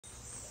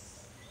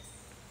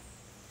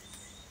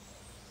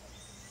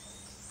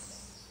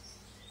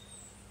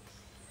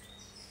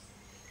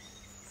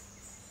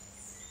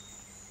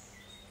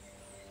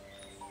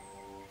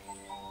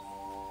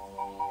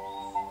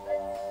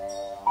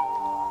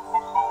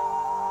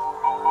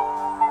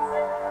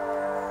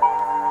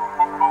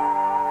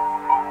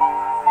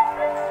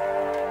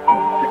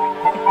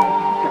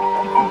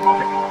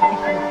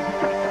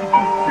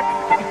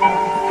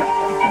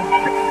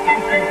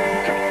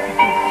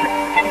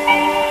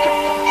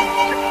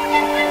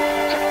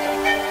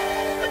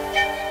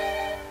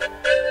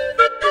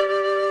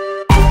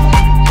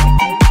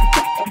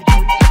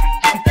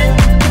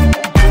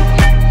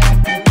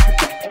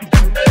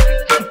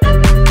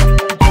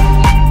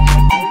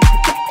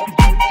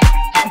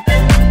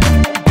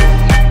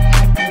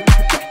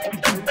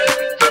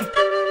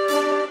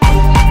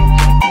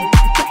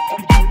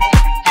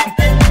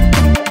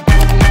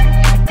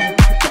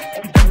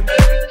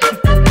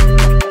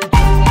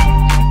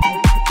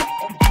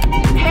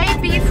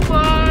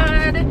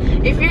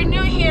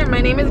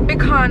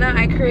Bicana.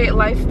 I create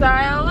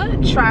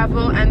lifestyle,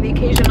 travel, and the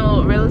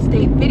occasional real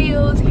estate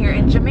videos here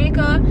in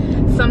Jamaica.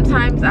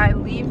 Sometimes I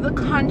leave the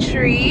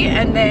country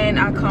and then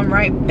I come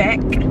right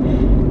back.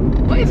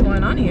 What is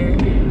going on here?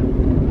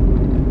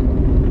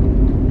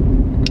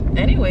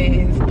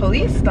 Anyways,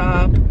 police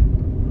stop.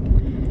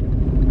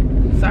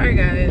 Sorry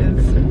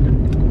guys,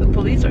 the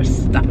police are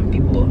stopping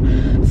people.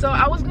 So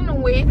I was gonna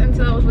wait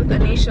until I was with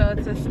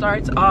Anisha to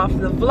start off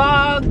the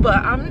vlog, but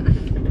I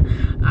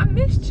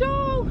missed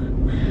y'all.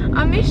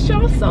 I missed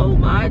y'all so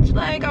much.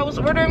 Like, I was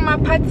ordering my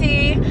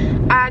patty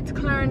at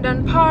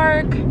Clarendon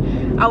Park.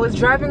 I was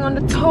driving on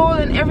the toll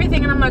and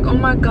everything, and I'm like, oh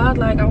my god,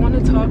 like, I want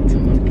to talk to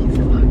my B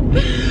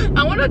squad.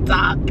 I want to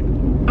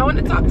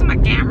talk to my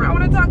camera. I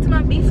want to talk to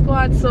my B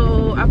squad.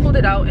 So I pulled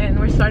it out and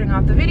we're starting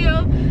off the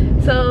video.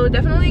 So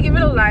definitely give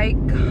it a like,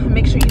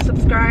 make sure you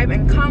subscribe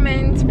and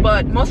comment,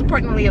 but most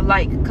importantly a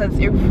like, because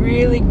it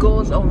really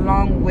goes a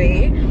long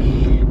way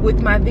with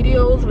my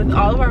videos, with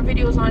all of our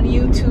videos on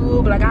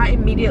YouTube. Like, I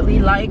immediately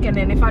like, and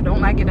then if I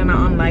don't like it then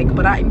I unlike,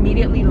 but I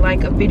immediately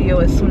like a video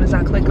as soon as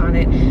I click on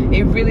it.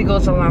 It really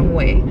goes a long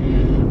way.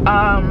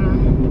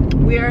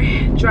 We're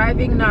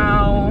driving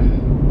now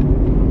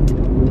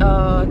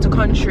to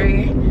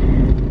country,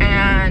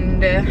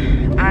 and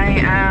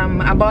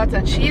I bought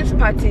a cheese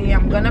patty.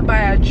 I'm gonna buy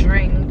a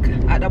drink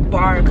at a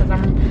bar because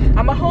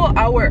I'm a whole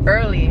hour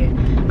early.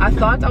 I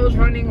thought I was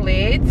running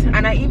late,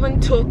 and I even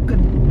took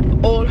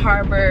Old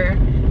Harbor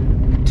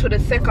to the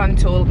second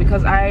toll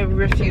because I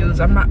refuse.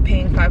 I'm not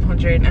paying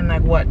 500 and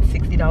like what,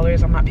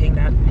 $60. I'm not paying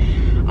that.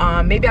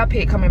 Maybe I'll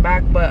pay it coming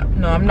back, but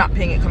no, I'm not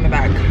paying it coming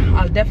back.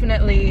 I'll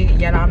definitely,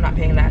 yeah, no, I'm not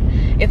paying that.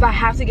 If I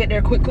have to get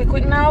there quick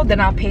now, then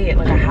I'll pay it,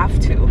 like I have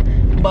to.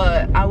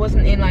 But I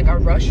wasn't in like a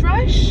rush,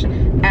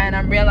 and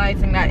I'm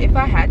realizing that if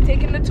I had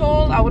taken the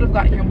toll, I would have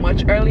gotten here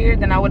much earlier.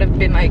 Then I would have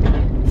been like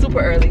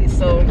super early.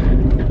 So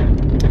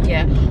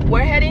yeah,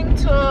 we're heading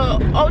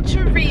to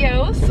Ocho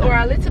Rios, or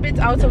a little bit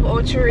out of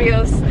Ocho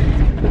Rios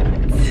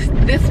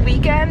this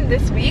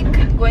week,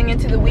 going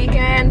into the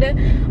weekend.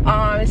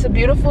 It's a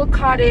beautiful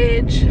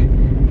cottage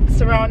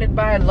surrounded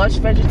by lush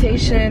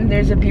vegetation.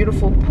 There's a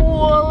beautiful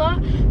pool,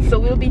 so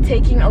we'll be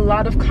taking a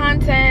lot of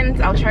content.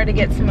 I'll try to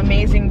get some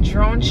amazing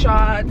drone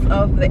shots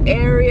of the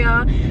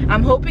area.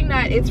 I'm hoping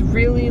that it's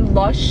really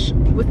lush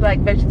with like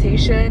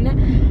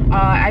vegetation.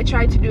 I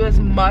tried to do as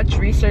much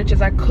research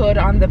as I could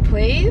on the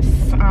place,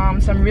 so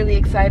I'm really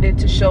excited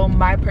to show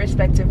my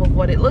perspective of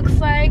what it looks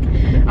like.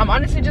 I'm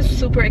honestly just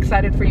super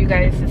excited for you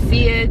guys to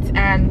see it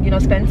and, you know,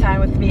 spend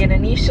time with me and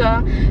Anisha.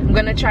 I'm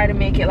gonna try to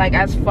make it like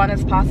as fun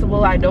as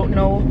possible. I don't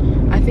know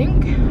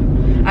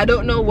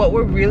what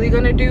we're really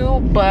gonna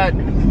do, but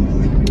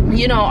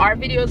you know, our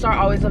videos are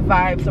always a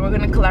vibe, so we're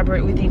gonna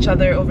collaborate with each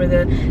other over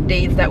the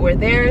days that we're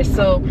there.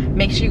 So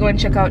make sure you go and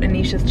check out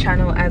Anisha's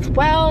channel as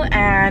well,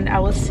 and I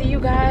will see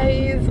you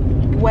guys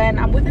when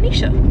I'm with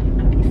Anisha.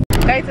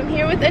 Guys, I'm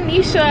here with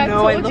Anisha.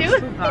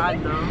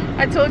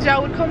 I told you I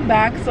would come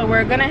back, so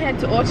we're gonna head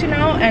to Ocho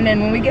now, and then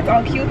when we get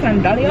all cute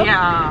and dolly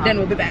up, then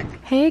we'll be back.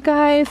 Hey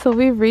guys, so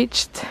we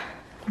reached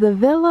the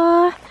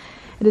villa.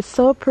 It is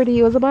so pretty.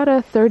 It was about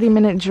a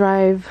 30-minute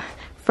drive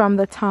from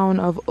the town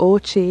of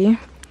Ocho.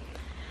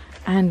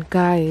 And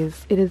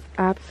guys, it is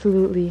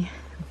absolutely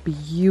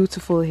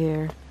beautiful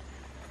here.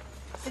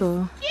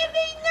 So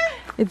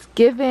it's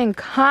giving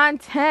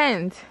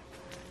content.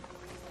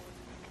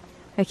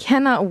 I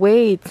cannot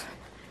wait.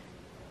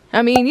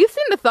 I mean, you've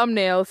seen the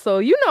thumbnail, so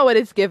you know what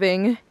it's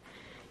giving.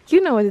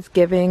 You know what it's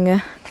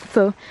giving.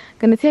 So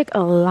gonna take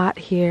a lot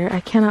here. I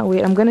cannot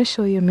wait. I'm gonna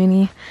show you a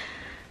mini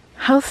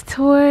house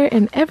tour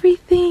and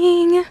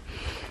everything.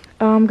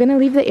 I'm gonna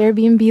leave the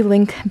Airbnb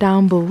link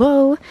down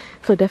below,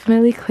 so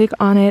definitely click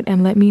on it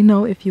and let me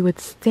know if you would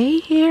stay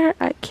here.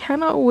 I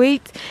cannot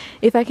wait.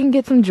 If I can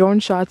get some drone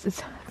shots,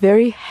 it's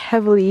very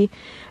heavily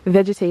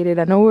vegetated.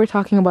 I know we were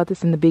talking about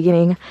this in the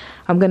beginning.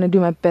 I'm gonna do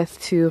my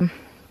best to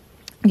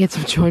get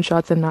some drone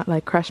shots and not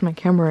like crash my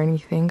camera or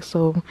anything.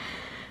 So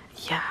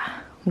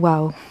yeah,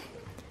 wow.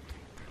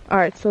 All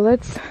right, so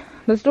let's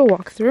do a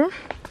walkthrough.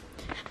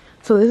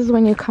 So this is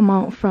when you come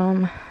out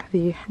from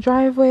the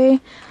driveway.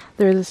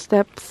 There's the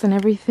steps and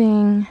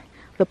everything.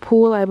 The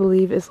pool, I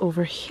believe, is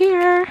over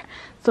here,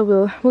 so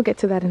we'll get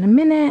to that in a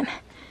minute.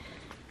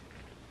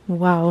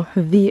 Wow,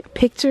 the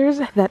pictures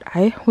that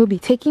I will be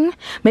taking.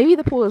 Maybe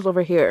the pool is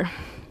over here.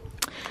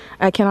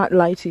 I cannot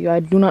lie to you. I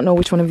do not know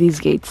which one of these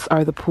gates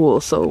are the pool,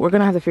 so we're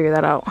gonna have to figure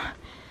that out.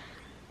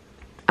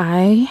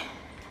 I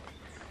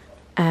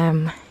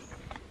am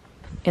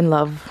in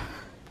love.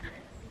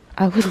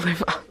 I would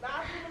live.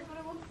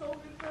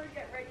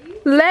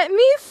 Let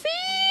me see.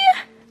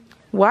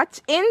 Watch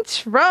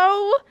intro.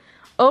 Oh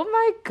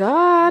my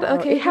god.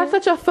 Okay, it has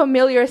such a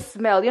familiar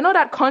smell. You know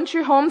that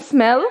country home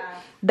smell? Yeah.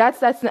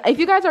 That's if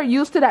you guys are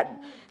used to that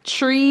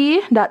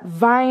tree, that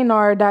vine,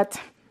 or that,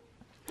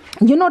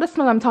 you know the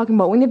smell I'm talking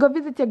about. When you go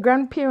visit your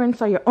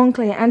grandparents or your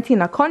uncle, your auntie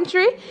in a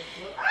country,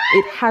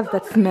 it has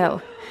that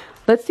smell.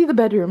 Let's see the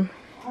bedroom.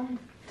 I'm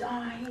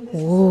dying. This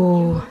is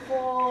so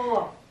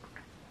beautiful.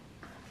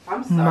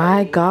 I'm sorry.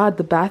 My god,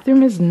 the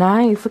bathroom is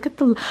nice. Look at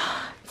the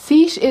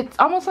It's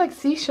almost like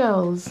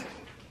seashells.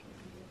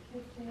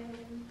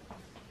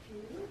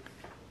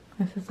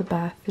 This is the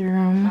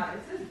bathroom. Wow,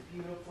 this is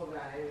beautiful,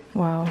 guys.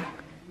 Wow.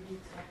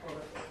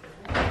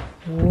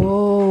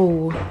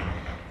 Whoa.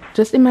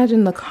 Just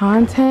imagine the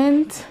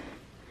content.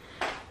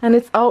 And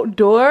it's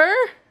outdoor.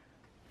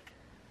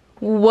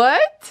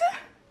 What?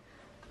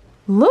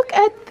 Look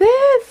at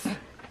this.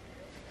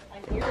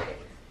 I hear it.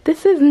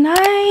 This is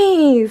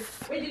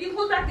nice. Wait, did you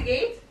close back the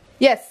gate?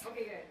 Yes.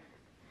 Okay, good.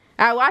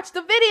 I watched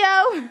the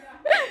video.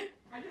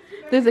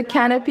 There's a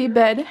canopy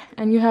bed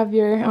and you have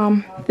your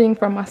thing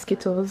for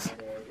mosquitoes.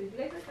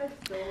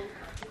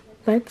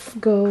 Let's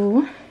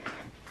go.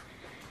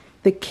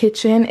 The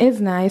kitchen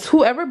is nice.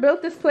 Whoever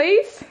built this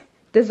place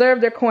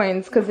deserve their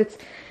coins because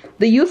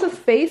the use of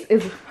space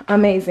is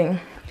amazing.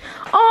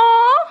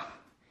 Oh,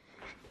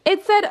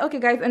 it said, okay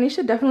guys,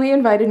 Anisha definitely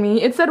invited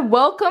me. It said,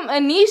 welcome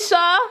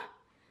Anisha.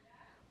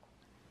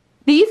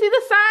 Do you see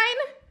the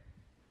sign?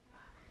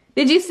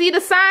 Did you see the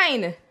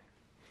sign?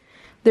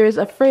 There's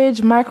a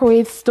fridge,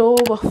 microwave,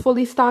 stove, a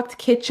fully stocked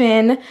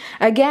kitchen.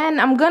 Again,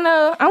 I'm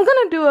gonna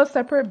do a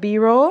separate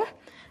B-roll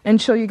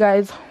and show you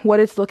guys what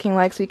it's looking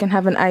like so you can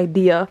have an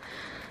idea.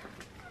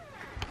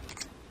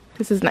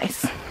 This is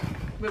nice.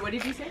 Wait, what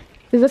did you say?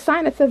 There's a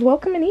sign that says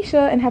welcome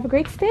Anisha and have a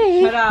great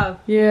stay. Shut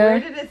up. Yeah. Where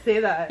did it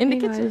say that? In the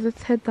kitchen.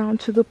 Let's head down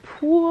to the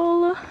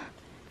pool.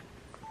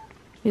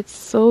 It's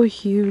so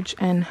huge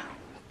and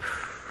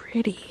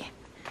pretty.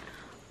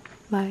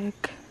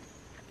 Like,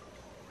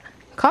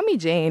 call me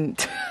Jane.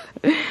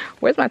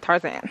 Where's my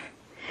Tarzan?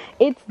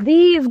 It's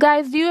these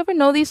guys. Do you ever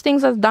know these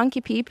things as donkey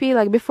pee-pee?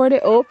 Like before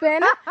they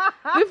open,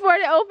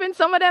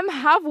 some of them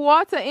have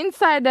water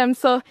inside them.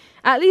 So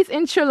at least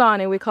in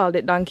Trelawney we called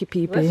it donkey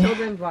pee-pee. Let's show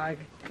them vlog.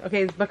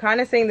 Okay, is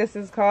Bicana saying this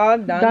is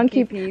called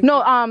donkey pee-pee?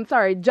 No,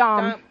 sorry,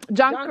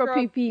 Jonker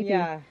pee-pee.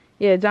 Yeah.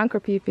 Yeah,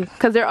 Jonker pee-pee.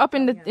 Because they're up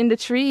in the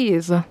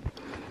trees.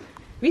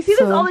 We see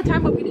this all the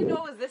time, but we didn't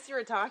know it was this you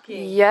were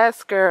talking.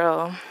 Yes,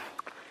 girl.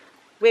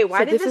 Wait,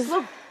 why did this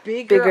look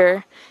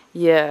bigger?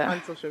 Yeah.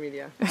 On social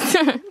media.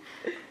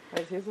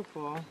 Guys, here's a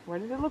pool. Why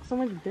did it look so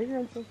much bigger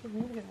on social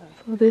media?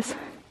 So this.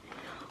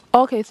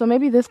 Okay, so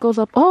maybe this goes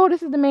up. Oh,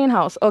 this is the main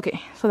house.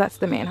 Okay, so that's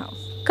the main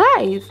house.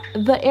 Guys,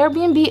 the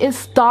Airbnb is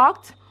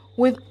stocked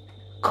with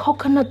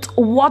coconut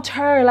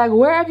water. Like,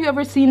 where have you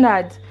ever seen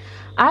that?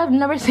 I've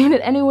never seen it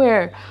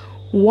anywhere.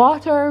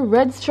 Water,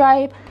 Red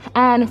Stripe,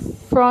 and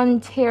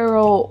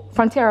Frontera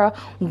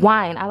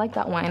wine. I like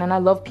that wine, and I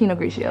love Pinot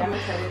Grigio. I'm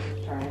excited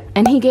to try it.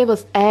 And he gave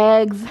us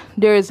eggs.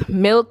 There's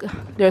milk.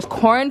 There's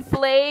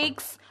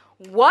cornflakes.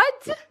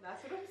 What? That's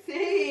what I'm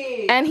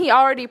saying. And he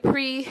already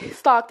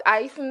pre-stocked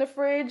ice in the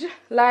fridge.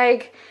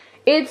 Like,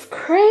 it's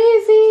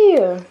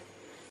crazy.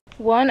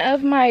 One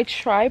of my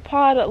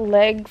tripod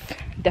legs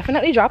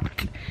definitely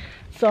dropped.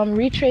 So I'm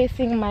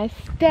retracing my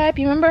step.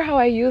 You remember how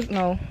I used,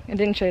 no, I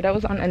didn't show you. That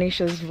was on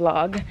Anisha's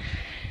vlog.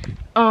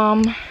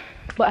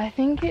 But I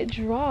think it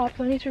dropped.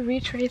 I need to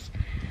retrace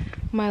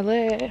my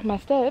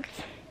steps.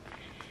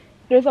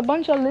 There's a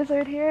bunch of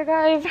lizard here,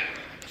 guys.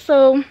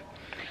 So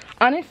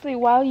honestly,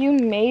 while you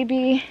may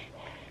be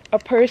a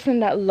person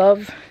that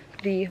loves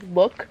the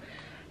look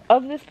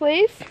of this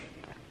place,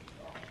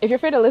 if you're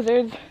afraid of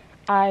lizards,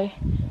 I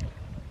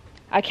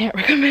can't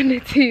recommend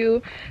it to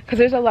you because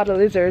there's a lot of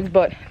lizards,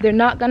 but they're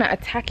not gonna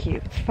attack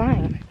you. It's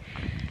fine.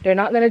 They're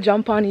not gonna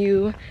jump on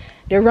you.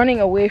 They're running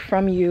away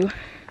from you.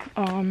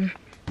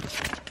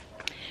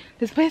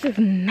 This place is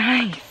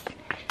nice.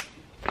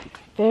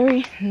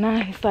 Very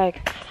nice.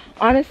 Like,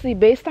 honestly,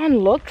 based on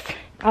looks,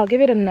 I'll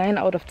give it a 9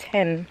 out of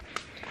 10.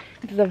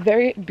 It is a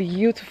very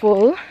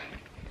beautiful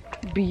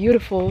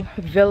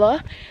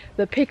villa.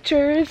 The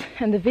pictures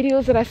and the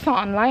videos that I saw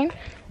online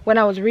when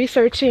I was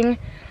researching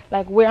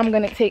like where I'm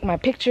gonna take my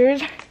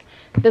pictures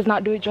does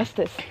not do it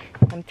justice.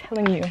 I'm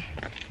telling you.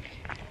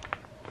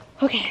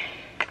 Okay.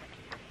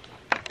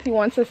 He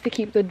wants us to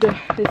keep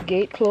this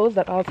gate closed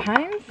at all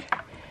times.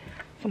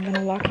 So I'm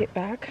gonna lock it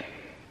back.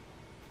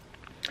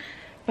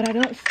 But I do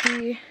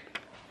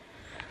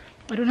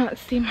not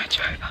see my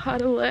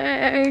tripod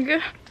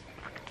leg.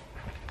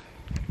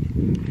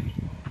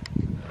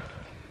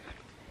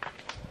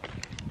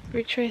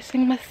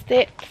 Retracing my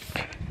steps.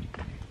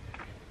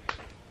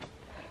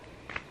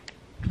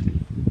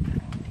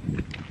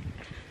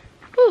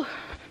 Whew.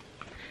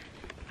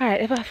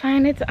 Alright, if I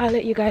find it, I'll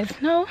let you guys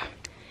know.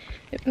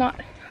 If not,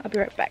 I'll be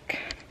right back.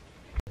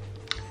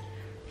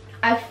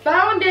 I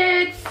found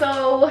it,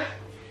 so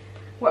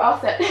we're all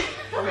set.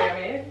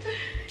 Okay,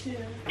 yeah.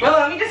 Well,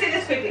 let me just say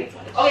this quickly.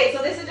 Okay,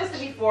 so this is just the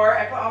before.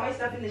 I put all my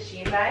stuff in the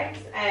Shein bags,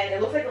 and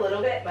it looks like a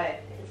little bit,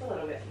 but it's a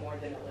little bit more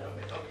than a little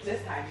bit. Oh,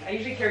 this time, I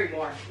usually carry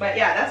more. But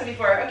yeah, that's the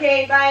before.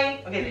 Okay,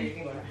 bye. Okay, then you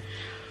can go now.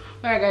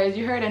 Alright guys,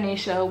 you heard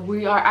Anisha.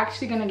 We are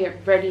actually gonna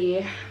get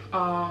ready.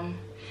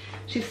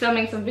 She's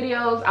filming some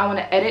videos. I want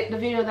to edit the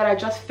video that I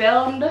just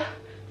filmed.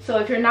 So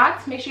if you're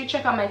not, make sure you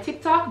check out my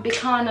TikTok,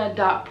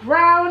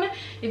 bicana.brown.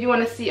 If you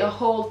want to see a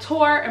whole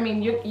tour, I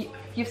mean,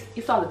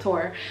 you saw the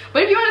tour.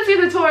 But if you want to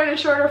see the tour in a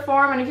shorter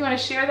form, and if you want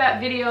to share that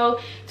video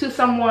to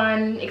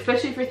someone,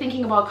 especially if you're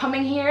thinking about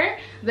coming here,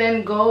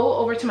 then go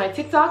over to my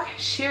TikTok,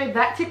 share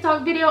that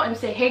TikTok video and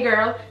say, hey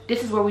girl,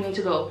 this is where we need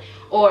to go,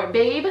 or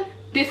babe,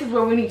 this is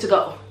where we need to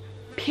go,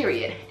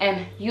 period.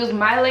 And use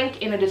my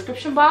link in the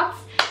description box.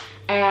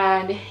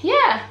 And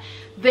yeah,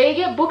 they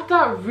get booked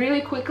out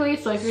really quickly,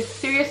 so if you're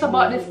serious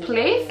about this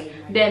place,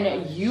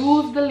 then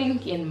use the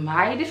link in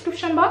my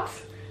description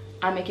box.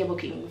 I make your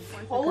bookings.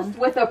 Post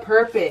with a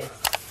purpose.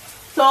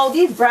 So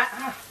these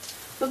yeah,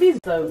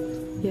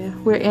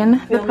 we're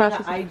in the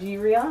process. IG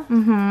reel.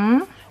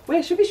 Wait,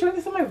 I should be showing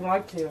this on my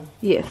vlog too.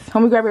 Yes.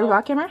 Let me grab your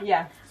vlog camera.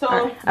 Yeah. So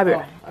right, I'll be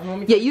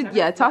right.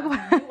 Yeah, talk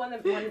about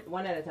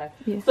one at a time.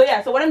 Yeah. So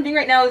yeah, so what I'm doing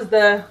right now is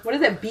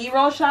the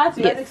b-roll shots.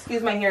 You guys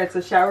excuse my hair. It's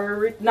a shower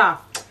routine. Nah,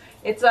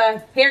 it's a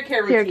hair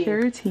care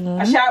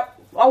routine.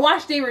 A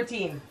wash day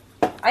routine.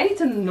 I need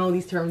to know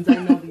these terms. I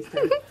know these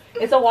terms.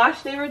 It's a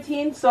wash day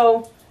routine.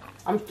 So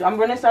I'm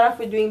gonna start off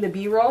with doing the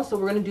b-roll. So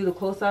we're gonna do the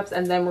close-ups,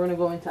 and then we're gonna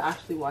go into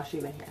actually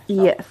washing my hair.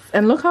 So. Yes,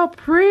 and look how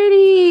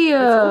pretty. It's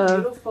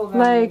so beautiful, guys.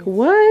 Like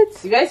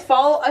what? You guys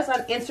follow us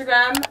on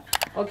Instagram,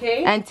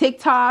 okay? And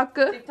TikTok.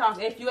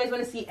 If you guys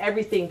want to see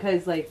everything,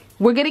 cause like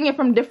we're getting it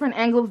from different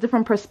angles,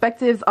 different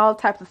perspectives, all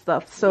types of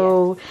stuff.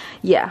 So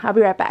yeah, I'll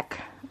be right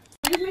back.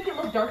 Please make it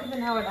look darker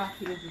than how it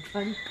actually is. It's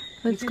fun.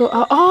 Let's go.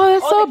 Oh,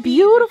 that's so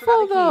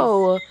beautiful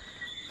though.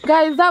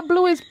 Guys, that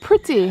blue is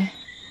pretty.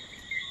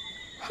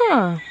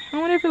 Huh. I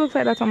wonder if it looks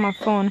like that on my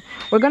phone.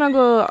 We're gonna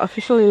go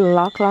officially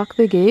lock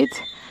the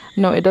gate.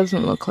 No, it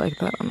doesn't look like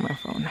that on my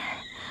phone.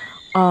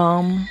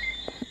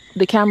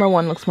 The camera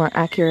one looks more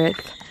accurate.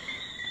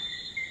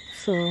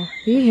 So,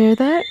 you hear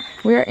that?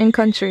 We are in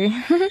country.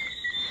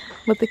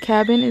 But the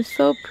cabin is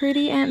so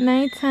pretty at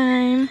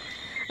nighttime.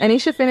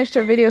 Anisha finished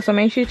her video, so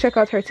make sure you check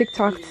out her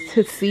TikTok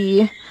to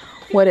see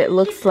what it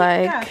looks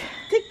like.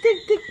 Tick,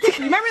 tick, tick, tick.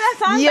 Remember that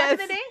song back in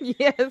the day?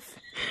 Yes.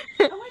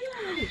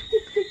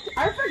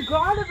 I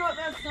forgot about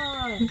that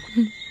song.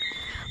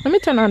 Let me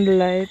turn on the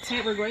light.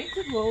 Okay, we're going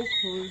to go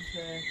close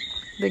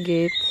the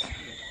gate.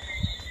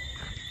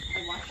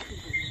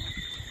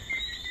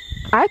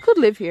 I could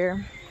live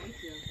here.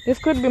 This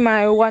could be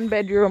my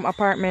 1-bedroom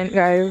apartment,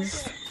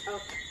 guys.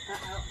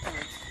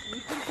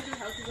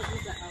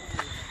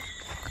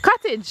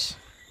 Cottage.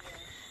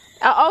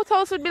 An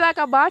outhouse would be like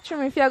a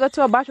bathroom if you go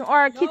to a bathroom,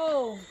 or a kitchen.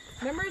 No.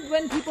 Remember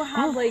when people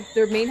have like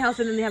their main house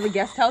and then they have a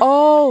guest house?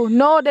 Oh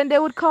no, then they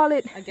would call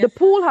it the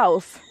pool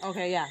house.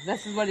 Okay, yeah,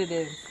 this is what it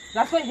is.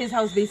 That's what his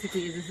house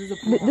basically is. This is a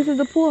pool house. This is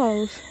the pool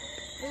house.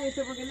 Okay,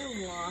 so we're gonna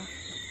walk.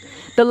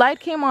 The light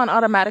came on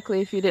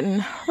automatically if you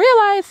didn't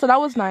realize, so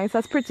that was nice.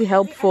 That's pretty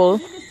helpful.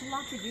 Hey, I need this to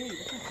lock the gate.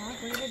 What the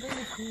fuck? Where did they bring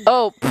the key?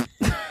 Oh. I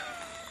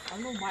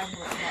don't know why we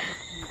got the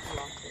key to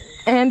lock it.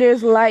 And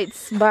there's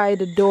lights by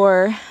the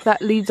door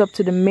that leads up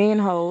to the main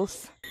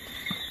house.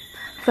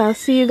 So I'll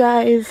see you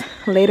guys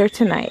later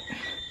tonight.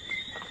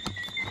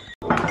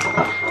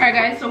 Alright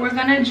guys, so we're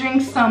gonna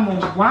drink some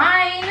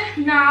wine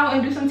now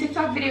and do some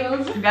TikTok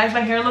videos. Guys, my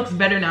hair looks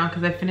better now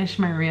because I finished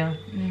my reel.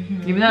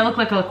 Even though I look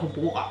like a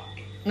boa.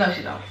 No,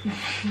 she don't.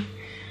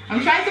 I'm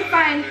trying to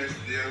find...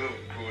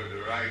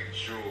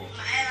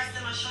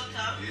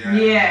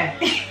 Yeah.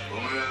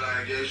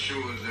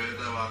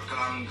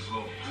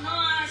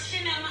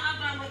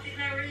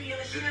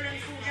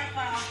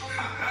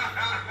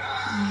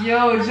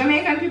 Yo,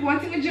 Jamaican people, one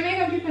thing with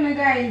Jamaican people,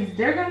 guys,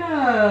 they're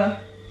gonna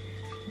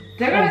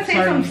say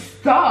some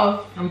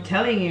stuff. I'm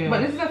telling you.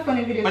 But this is a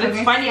funny video. But so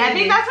it's funny. I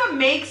think that's what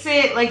makes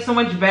it like so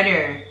much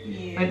better.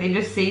 Yeah. Like they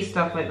just say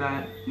stuff like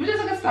that. We're just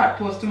gonna start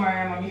post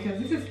tomorrow, Mom, because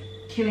this is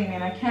killing me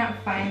and I can't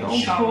find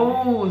post.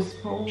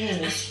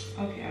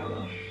 Okay, I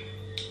will.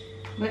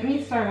 Let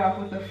me start off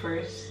with the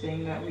first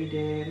thing that we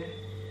did.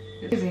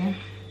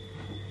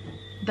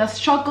 The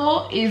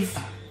struggle is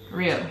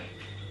real.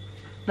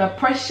 The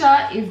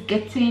pressure is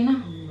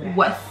getting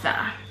worse.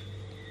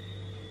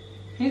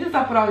 You need to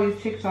stop with all these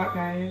TikTok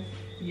guys.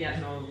 Yeah,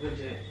 no,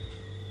 legit.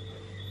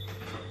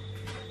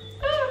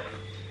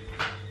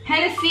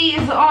 Hennessy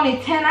is the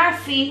only 10 I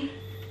see.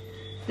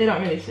 They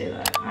don't really say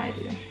that. I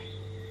do.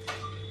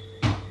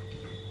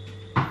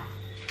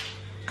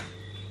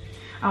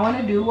 I want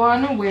to do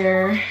one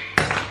where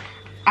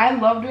I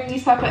love doing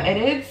these type of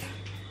edits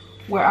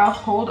where I'll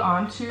hold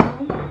on to.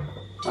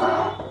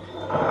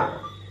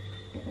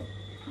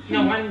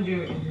 No, one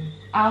do.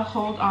 I'll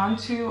hold on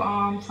to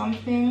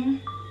something.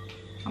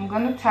 I'm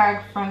gonna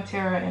tag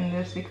Frontera in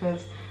this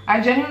because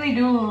I genuinely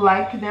do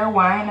like their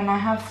wine, and I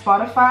have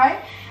Spotify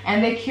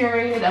and they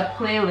curated a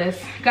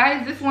playlist.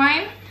 Guys, this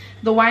wine,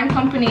 the wine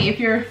company, if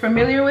you're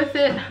familiar with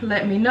it,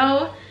 let me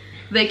know.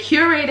 They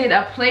curated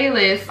a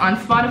playlist on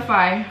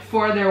Spotify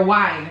for their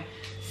wine.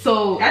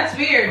 So that's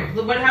weird,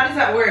 but how does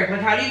that work?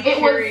 Like, how do you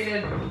curate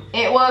it?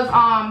 It was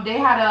they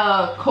had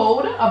a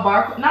code, a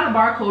barcode, not a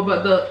barcode,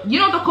 but the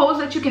codes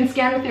that you can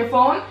scan with your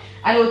phone,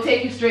 and it will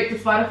take you straight to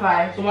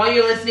Spotify. So while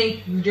you're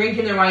listening,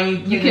 drinking their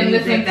wine, you can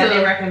listen to that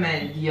they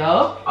recommend.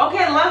 Yup.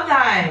 Okay, love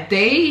that.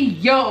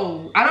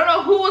 I I don't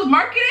know who was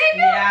marketing.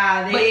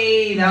 Yeah, but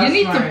you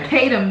need to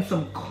pay them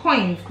some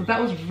coins because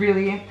that was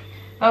really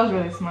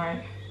smart.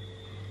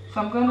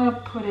 So I'm gonna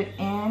put it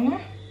in.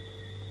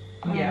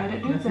 Yeah, let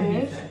it do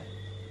this.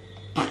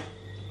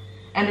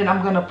 And then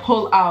I'm gonna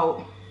pull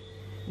out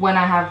when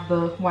I have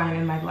the wine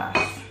in my glass.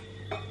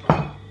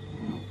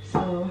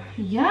 So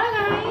yeah,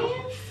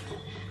 guys,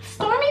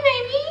 Stormy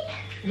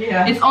baby.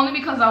 Yeah. It's only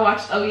because I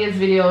watched Aaliyah's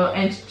video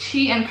and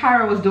she and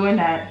Kyra was doing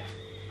that.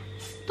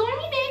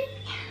 Stormy baby.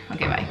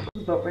 Okay, bye.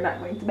 But we're not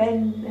going to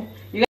bend.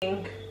 You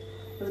think?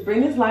 Let's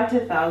bring this live to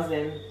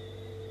 1,000.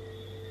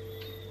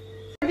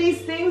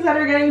 These things that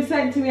are getting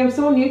sent to me, I'm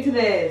so new to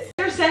this.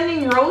 They're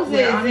sending roses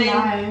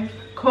and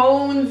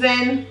cones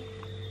and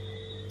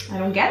I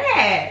don't get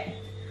it.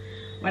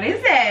 What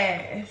is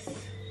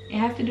this? It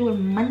has to do with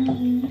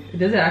money.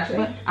 Does it actually?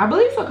 But I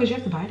believe so because you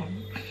have to buy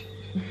them.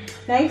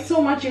 Thanks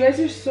so much. You guys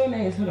are so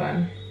nice. Hold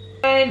on.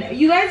 And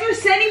you guys are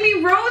sending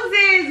me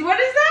roses. What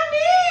does that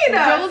mean?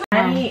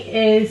 Annie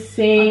is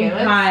saying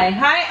hi.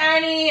 Hi,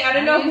 Annie. I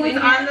don't know who's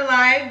on the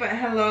live, but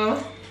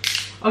hello.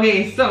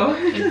 Okay, so.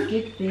 Let's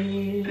get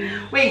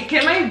this. Wait,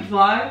 can my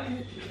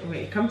vlog?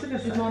 Wait, come to the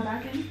side. Is one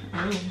back in?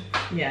 Oh.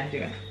 Yeah, do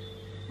it.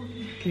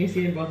 Can you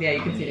see them both? Yeah,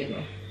 you can see them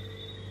both.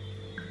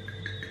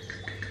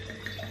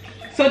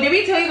 So did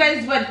we tell you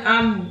guys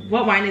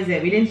what wine is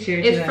it? We didn't share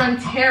it. It's from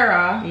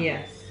Terra.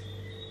 Yes.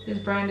 This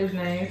brand is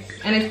nice.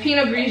 And it's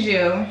Pinot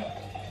Grigio.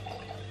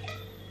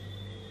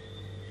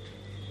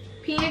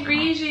 Pinot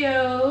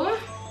Grigio.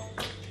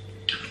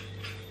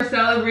 We're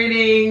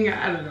celebrating,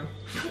 I don't know.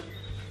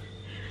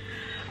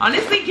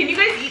 Honestly, can you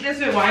guys eat this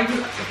with wine?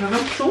 Because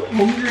I'm so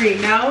hungry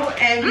now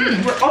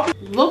and we're up.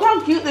 Look how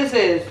cute this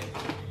is.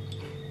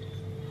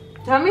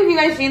 Tell me if you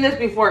guys seen this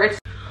before.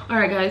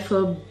 Alright guys,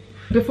 so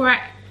before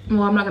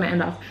well, I'm not gonna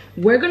end off.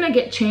 We're gonna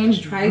get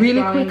changed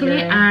really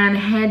quickly and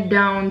head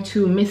down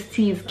to Miss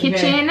T's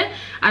kitchen. Okay.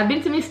 I've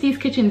been to Miss T's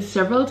kitchen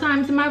several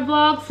times in my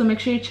vlog, so make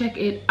sure you check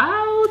it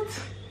out.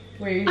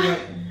 Where are you going?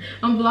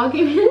 I'm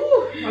vlogging.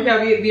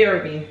 Okay,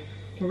 BRB.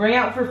 We're going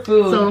out for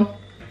food. So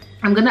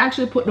I'm gonna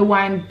actually put the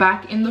wine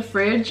back in the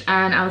fridge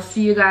and I'll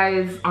see you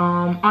guys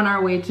on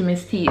our way to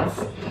Miss T's.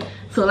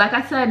 So like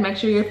I said, make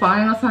sure you're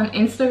following us on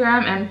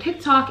Instagram and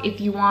TikTok if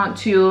you want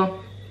to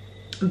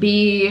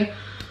be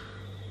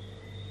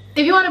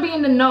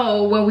in the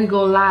know when we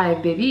go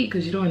live, baby,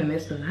 because you don't want to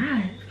miss the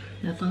live.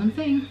 That's all I'm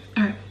saying.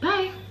 All right,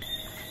 bye.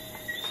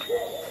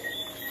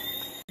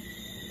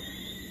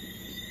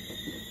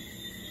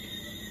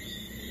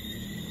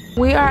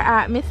 We are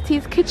at Miss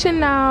T's kitchen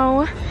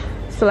now.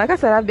 So like I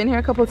said, I've been here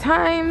a couple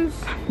times,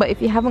 but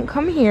if you haven't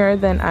come here,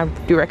 then I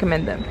do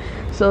recommend them.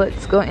 So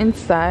let's go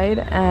inside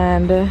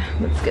and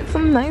let's get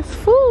some nice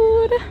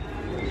food.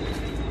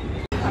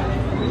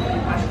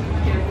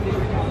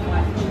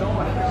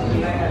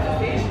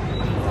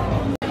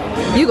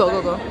 You go.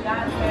 He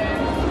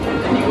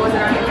goes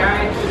around the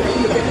garage.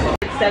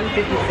 It's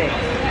 7:56.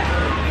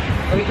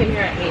 And we came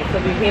here at 8, so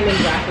we came in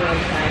exactly on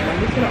time. I'm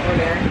just gonna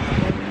order.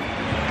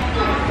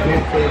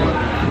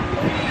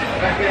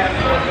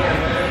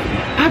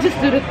 I'll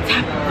just do the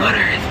tap water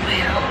as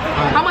well.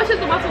 How much is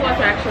the bottled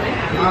water actually?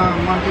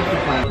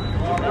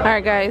 155.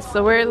 Alright guys,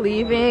 so we're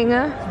leaving.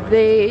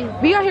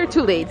 We got here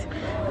too late.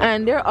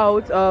 And they're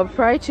out of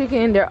fried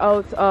chicken, they're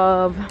out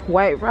of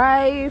white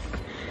rice.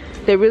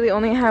 They really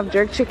only have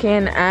jerk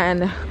chicken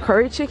and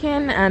curry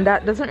chicken, and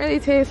that doesn't really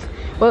taste,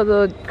 well,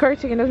 the curry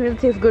chicken doesn't really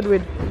taste good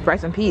with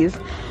rice and peas.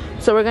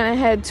 So we're gonna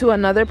head to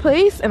another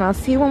place and I'll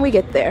see you when we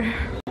get there.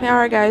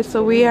 Alright guys,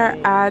 so we are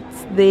at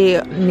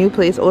the new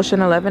place,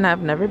 Ocean 11.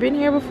 I've never been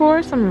here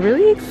before, so I'm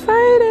really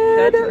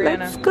excited.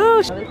 Let's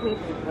go.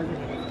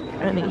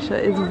 Anisha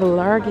is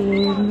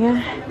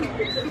vlogging.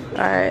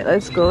 Alright,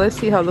 let's go. Let's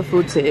see how the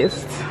food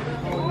tastes.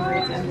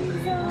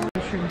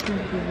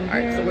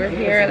 Alright, so we're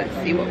here. Let's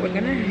see what we're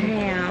gonna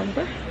have.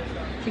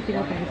 Chicken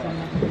is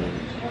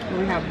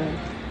we have both.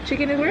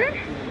 Chicken is where?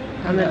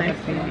 On the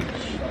next page.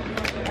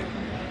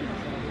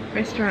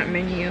 Restaurant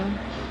menu.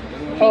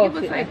 Oh, it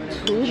was like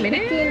 2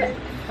 minutes.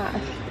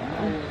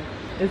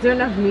 Is there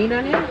enough meat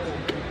on it?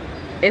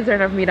 Is there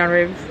enough meat on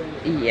ribs?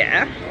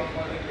 Yeah.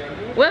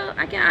 Well,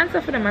 I can't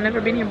answer for them. I've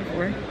never been here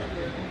before.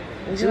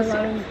 Is there a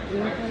lot of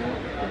meat on it?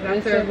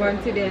 After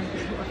one today.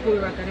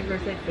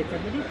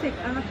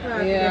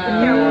 Yeah.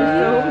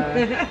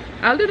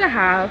 I'll do the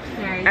half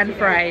and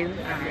fries.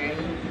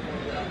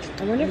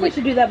 I wonder if we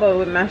should do that but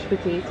with mashed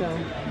potato.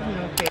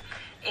 Okay.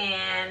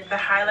 And the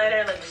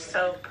highlighter looks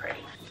so pretty.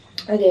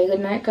 Okay, good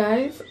night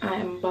guys.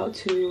 I'm about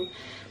to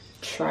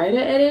try to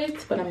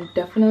edit, but I'm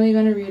definitely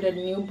gonna read a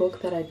new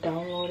book that I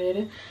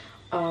downloaded.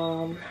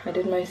 I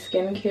did my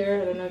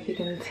skincare. I don't know if you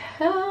can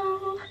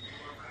tell,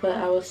 but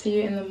I will see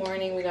you in the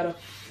morning. We got a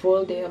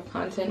full day of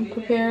content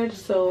prepared,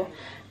 so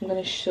I'm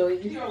gonna show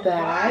you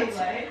that.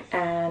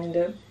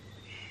 And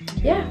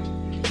yeah,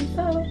 peace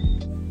out.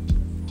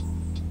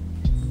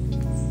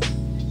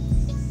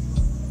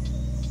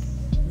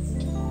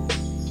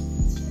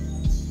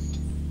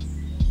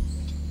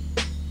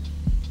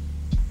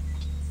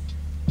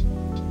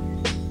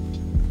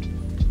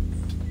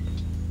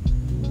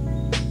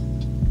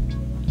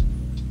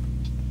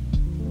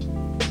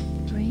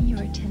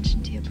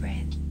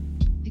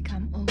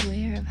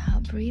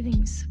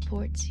 dream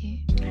supports you.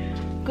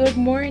 Good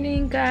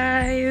morning,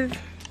 guys.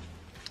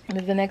 It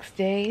is the next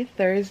day,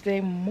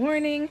 Thursday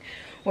morning.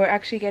 We're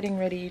actually getting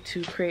ready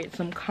to create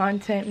some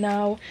content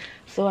now.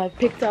 So I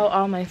picked out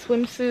all my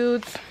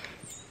swimsuits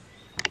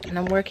and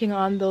I'm working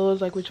on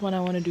those, like which one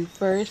I want to do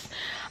first.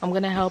 I'm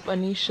gonna help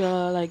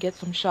Anisha like get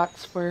some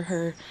shots for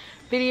her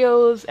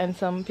videos and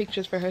some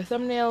pictures for her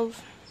thumbnails,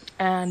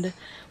 and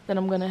then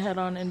I'm gonna head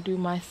on and do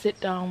my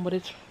sit down, but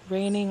it's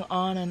raining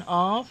on and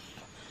off.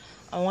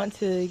 I want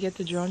to get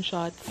the drone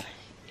shots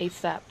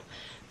ASAP,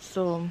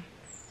 so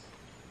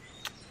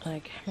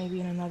like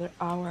maybe in another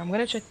hour. I'm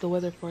gonna check the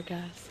weather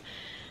forecast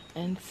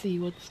and see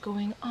what's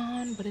going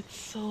on, but it's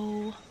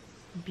so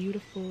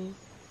beautiful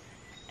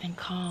and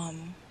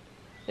calm.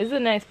 This is a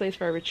nice place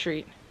for a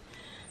retreat.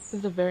 This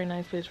is a very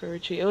nice place for a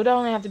retreat. It would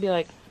only have to be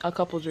like a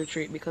couple's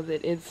retreat because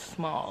it is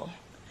small.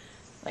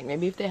 Like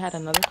maybe if they had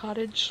another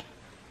cottage,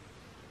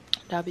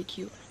 that'd be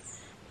cute.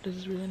 This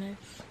is really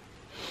nice.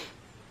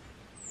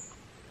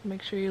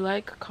 Make sure you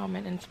like,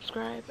 comment, and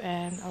subscribe,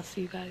 and I'll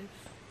see you guys.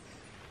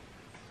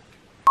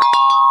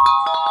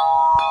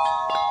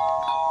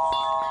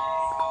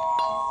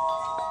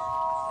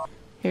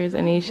 Here's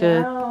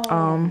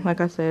Anisha, like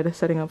I said,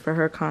 setting up for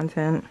her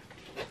content.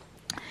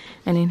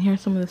 And then here's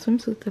some of the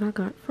swimsuits that I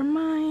got from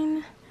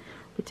mine.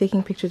 We're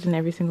taking pictures in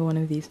every single one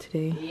of these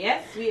today.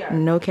 Yes, we are.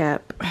 No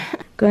cap.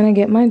 Gonna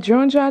get my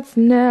drone shots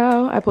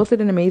now. I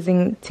posted an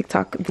amazing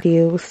TikTok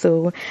video,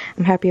 so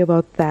I'm happy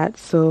about that.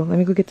 So let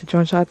me go get the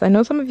drone shots. I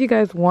know some of you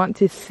guys want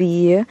to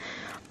see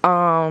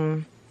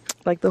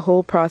like the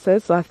whole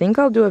process, so I think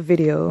I'll do a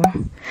video.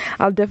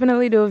 I'll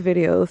definitely do a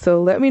video,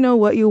 so let me know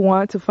what you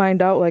want to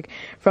find out, like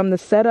from the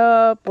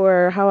setup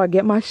or how I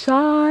get my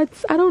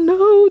shots. I don't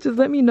know, just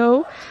let me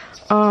know.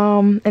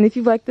 And if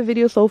you've liked the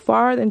video so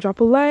far, then drop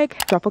a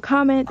like, drop a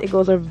comment. It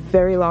goes a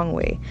very long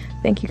way.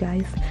 Thank you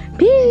guys.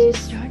 Peace.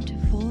 As you start to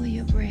follow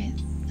your breath,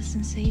 the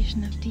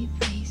sensation of deep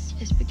peace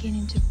is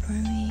beginning to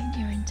permeate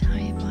your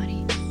entire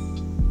body.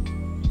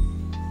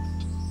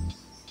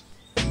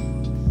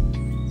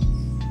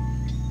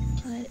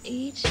 Let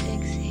each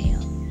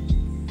exhale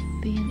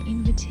be an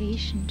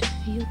invitation to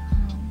feel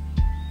calm,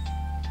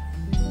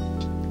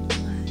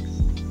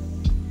 relaxed,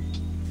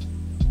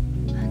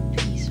 and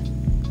peaceful.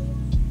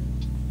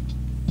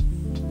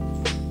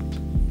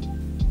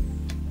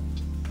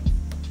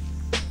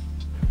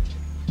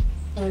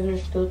 Guys are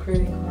still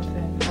creating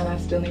content, and I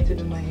still need to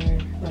do my hair.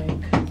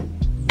 Like,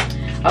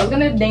 I was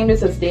gonna name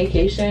this a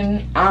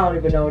staycation. I don't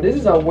even know. This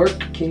is a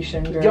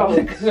workcation, girl.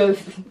 Because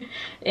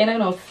ain't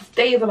no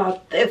stays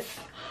about this.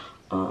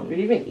 We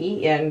didn't even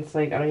eat yet, and it's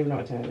like I don't even know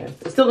what time it is.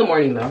 It's still the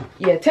morning though.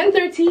 Yeah,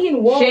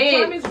 10:13. Whoa,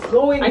 Shit. time is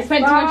going. I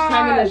spent too much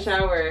time in the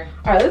shower.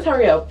 All right, let's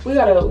hurry up. We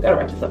gotta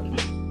wrap this up.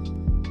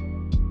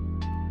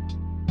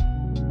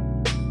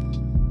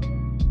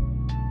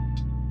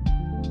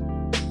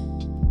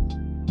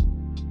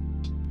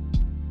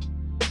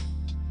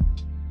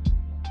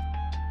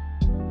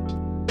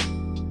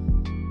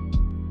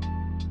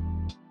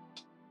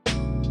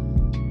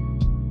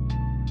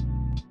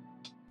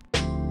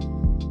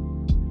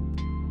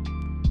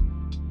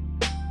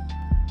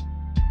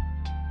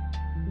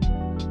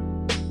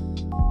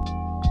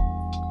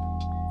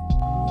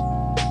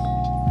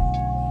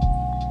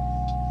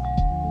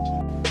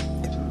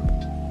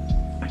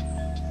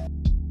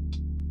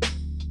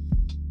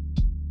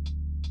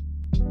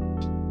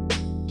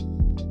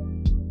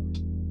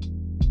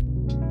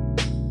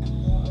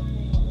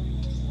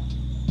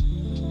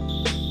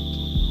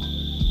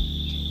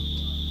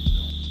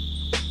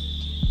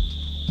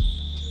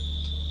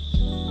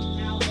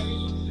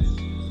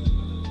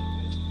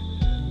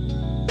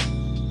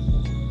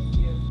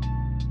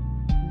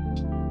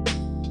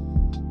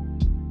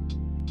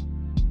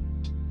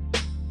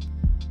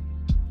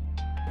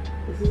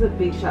 This is a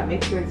big shot.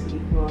 Make sure it's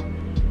equal.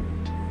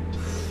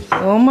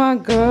 Oh my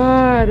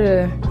god.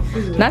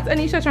 That's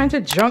Anisha trying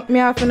to drunk me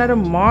off another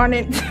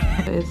morning.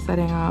 It's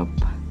setting up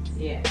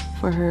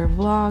for her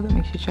vlog.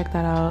 Make sure you check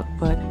that out.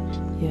 But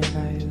yeah,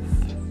 guys.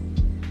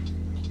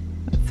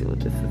 Let's see what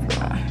this is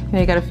going. Now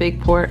you got a fake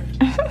port.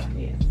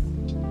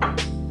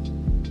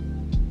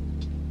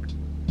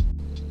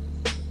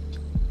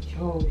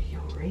 Yo,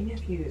 rain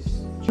nephews.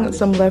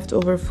 Some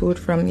leftover food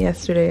from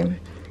yesterday.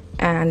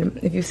 And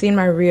if you've seen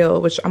my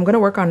reel, which I'm gonna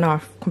work on now,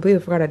 I completely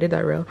forgot I did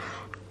that reel.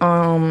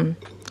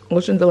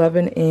 Ocean's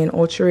 11 in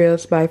Ocho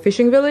Rios by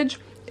Fishing Village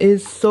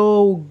is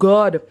so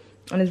good,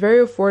 and it's very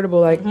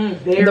affordable. Like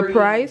the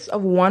price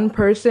of one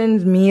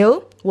person's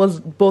meal was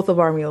both of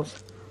our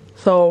meals,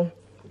 so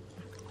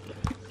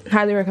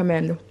highly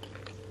recommend.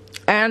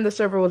 And the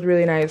server was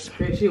really nice.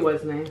 She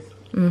was nice.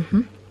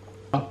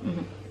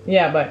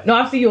 Yeah, but no,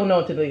 obviously you'll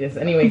know to delete this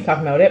anyways,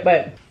 talking about it,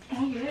 but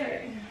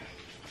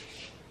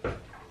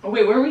oh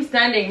wait, where are we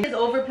standing? This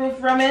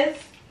overproof rum is,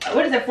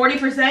 what is it,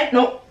 40%?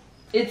 No,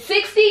 it's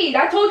 60.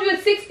 I told you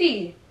it's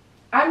 60.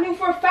 I knew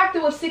for a fact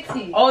it was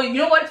 60. Oh, you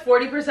know what?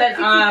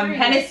 40%.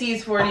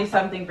 Hennessy's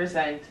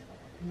 40-something%.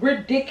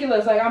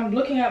 Ridiculous. Like, I'm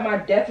looking at my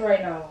death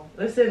right now.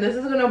 Listen, this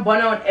is gonna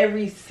burn out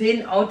every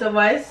sin out of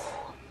us,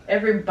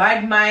 every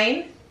bad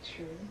mind.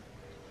 True.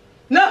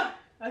 No!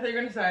 I thought you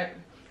were gonna start.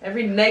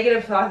 Every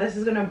negative thought, this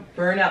is gonna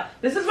burn out.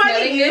 This is why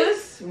they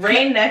use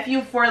Rain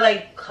Nephew for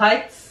like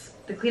cuts,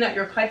 to clean up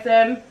your cuts,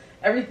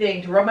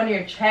 everything, to rub on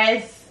your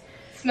chest.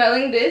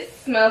 Smelling this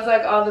smells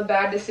like all the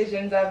bad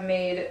decisions I've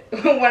made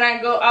when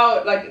I go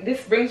out. Like,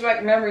 this brings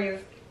back memories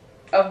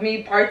of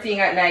me partying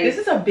at night. This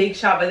is a big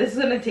shot, but this is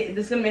gonna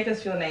make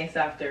us feel nice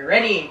after.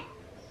 Ready?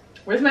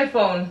 Where's my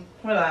phone?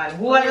 Hold on.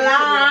 Hold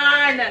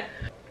on.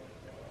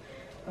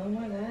 Oh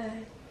my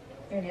god.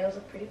 Your nails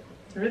look pretty.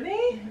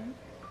 Really? Mm-hmm.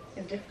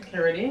 It's different. Okay,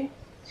 ready?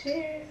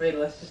 Cheers. Wait,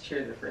 let's just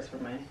cheers it first for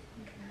mine.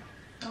 Okay.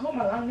 I hope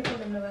my long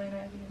nipples are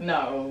melting.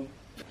 No.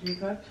 You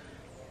cut?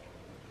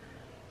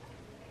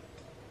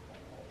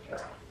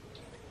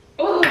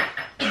 Oh.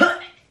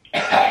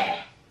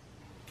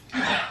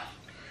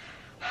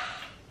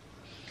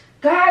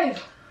 Guys.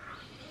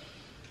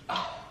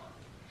 Oh.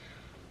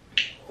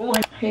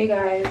 Hey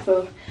guys,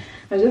 so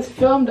I just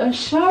filmed a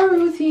shower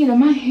routine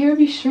and my hair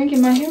be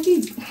shrinking. My hair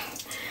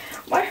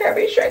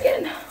be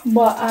shrinking.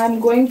 But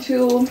I'm going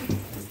to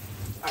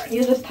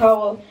use this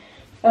towel.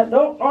 I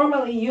don't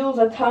normally use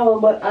a towel,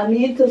 but I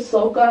need to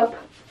soak up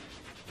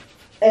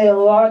a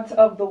lot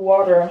of the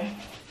water.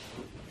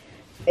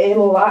 A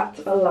lot.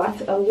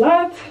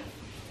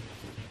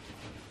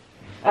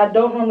 I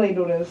don't normally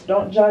do this.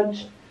 Don't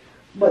judge.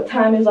 But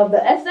time is of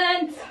the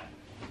essence.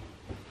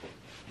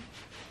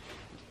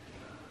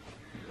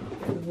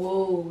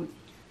 Whoa.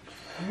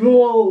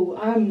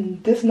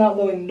 This is not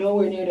going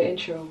nowhere near the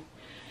intro.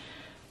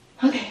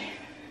 Okay.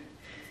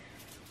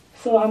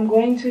 So I'm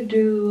going to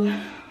do,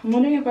 I'm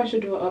wondering if I should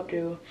do an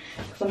updo.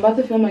 Because I'm about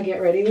to film a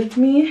Get Ready With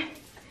Me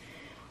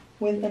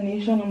with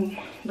Anisha. And I'm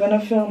going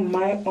to film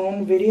my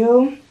own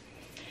video.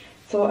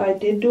 So I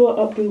did do an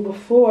updo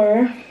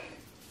before.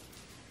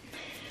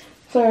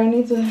 So I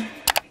need to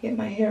get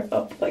my hair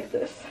up like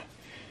this.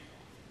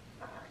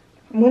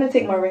 I'm going to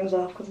take my rings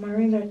off because my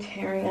rings are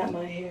tearing at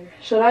my hair.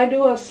 Should I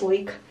do a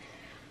sleek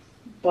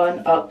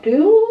bun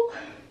updo?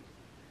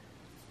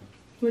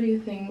 What do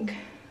you think?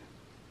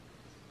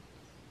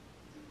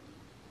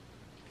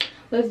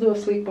 Let's do a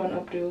sleek bun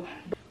updo.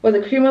 Well,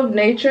 the Cream of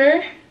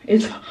Nature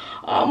is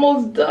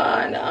almost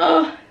done.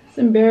 Oh, it's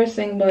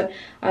embarrassing, but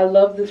I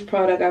love this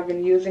product. I've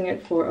been using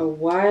it for a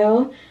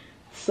while.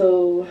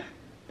 So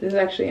this is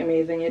actually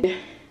amazing.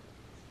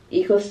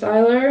 Eco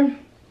Styler,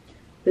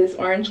 this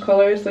orange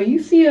color. So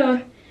you see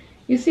a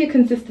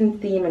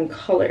consistent theme and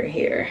color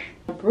here.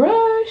 A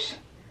brush,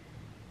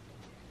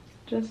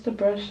 just a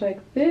brush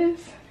like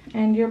this,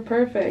 and you're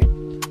perfect.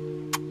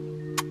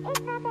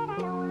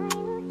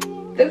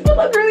 This will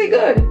look really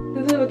good.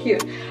 This will look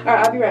cute. All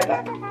right, I'll be right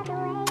back.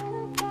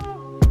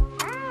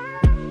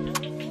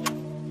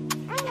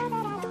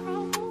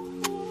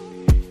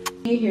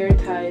 Hair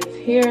ties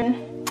here.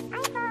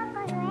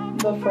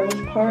 The first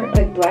part,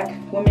 like black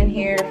women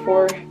hair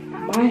for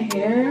my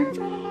hair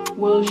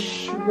will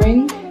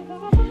shrink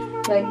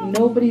like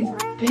nobody's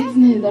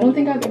business. I don't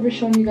think I've ever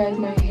shown you guys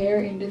my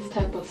hair in this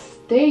type of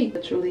state.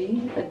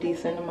 Literally a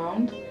decent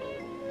amount.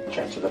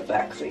 Turn to the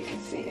back so you can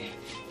see.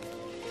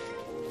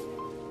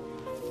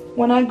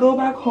 When I go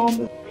back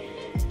home,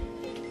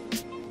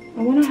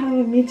 I want to have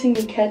a meeting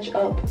to catch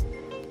up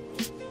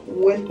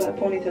with that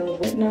ponytail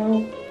right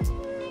now.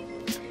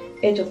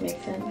 It just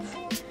makes sense.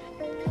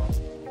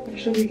 Or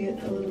should we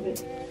get a little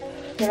bit?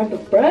 Grab the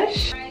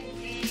brush.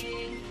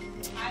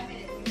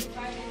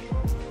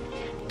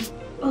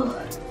 Oh,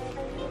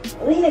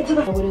 lean it to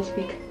the. I wouldn't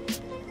speak.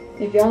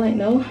 If y'all ain't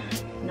know,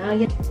 now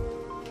you.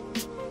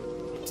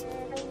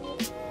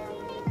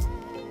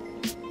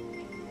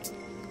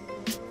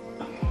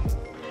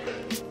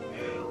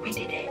 We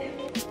did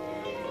it.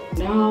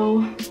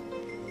 Now,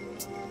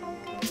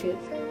 good.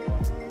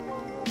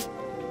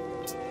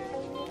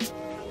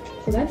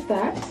 So that's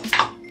that.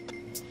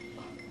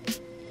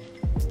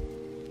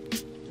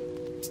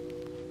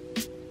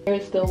 Hair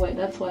is still wet,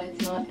 that's why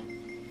it's not.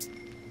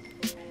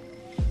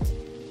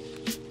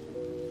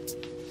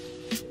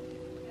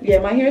 Yeah,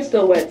 my hair is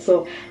still wet,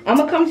 so I'm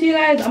gonna come to you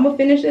guys. I'm gonna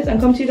finish this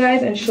and come to you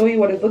guys and show you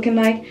what it's looking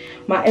like.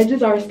 My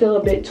edges are still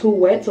a bit too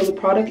wet, so the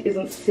product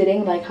isn't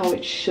sitting like how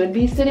it should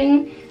be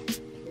sitting.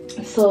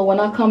 So when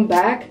I come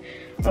back,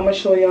 I'm gonna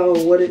show y'all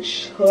what it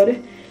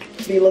should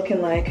be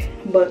looking like.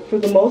 But for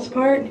the most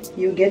part,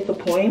 you get the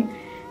point.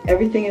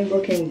 Everything is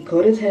looking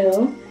good as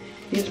hell.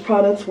 These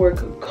products work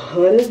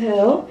good as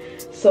hell.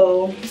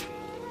 So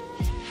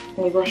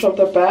when we brush up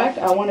the back,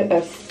 I want it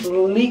as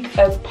sleek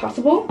as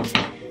possible.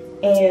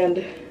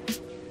 And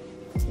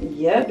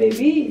yeah,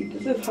 baby,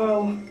 this is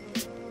how,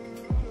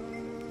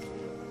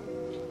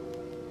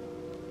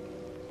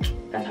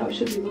 that's how it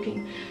should be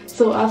looking.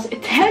 So after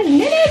 10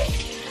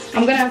 minutes,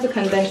 I'm gonna have to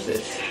condense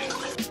this.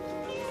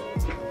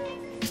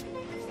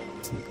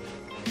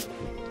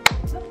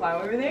 Is that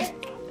flower over there?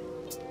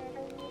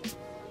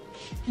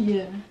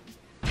 Yeah.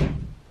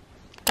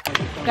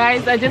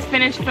 Guys, I just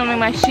finished filming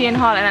my Shein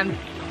haul and I'm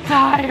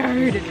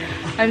tired.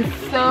 I'm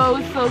so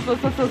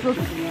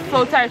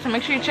tired. So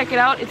make sure you check it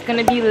out. It's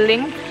gonna be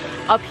linked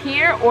up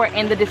here or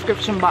in the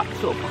description box.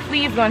 So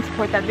please go and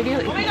support that video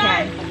if you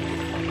can.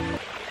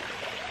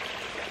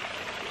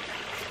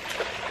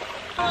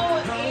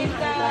 Please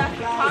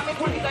comment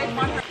what you guys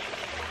want her.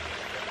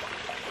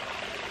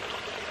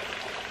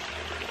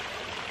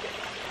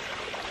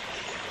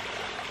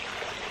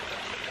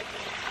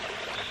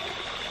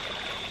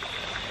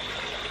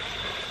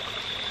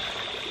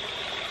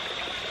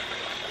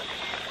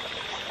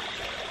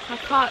 I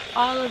caught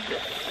all of this.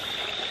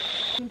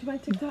 To my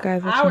TikTok.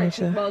 Guys, Well, it's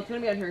gonna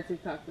be on her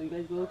TikTok, so you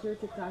guys go to her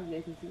TikTok. You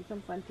guys can see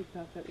some fun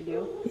TikToks that we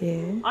do.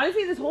 Yeah.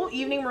 Honestly, this whole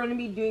evening we're gonna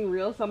be doing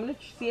reels, so I'm gonna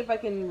see if I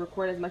can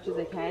record as much as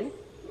I can.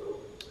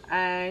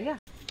 And yeah.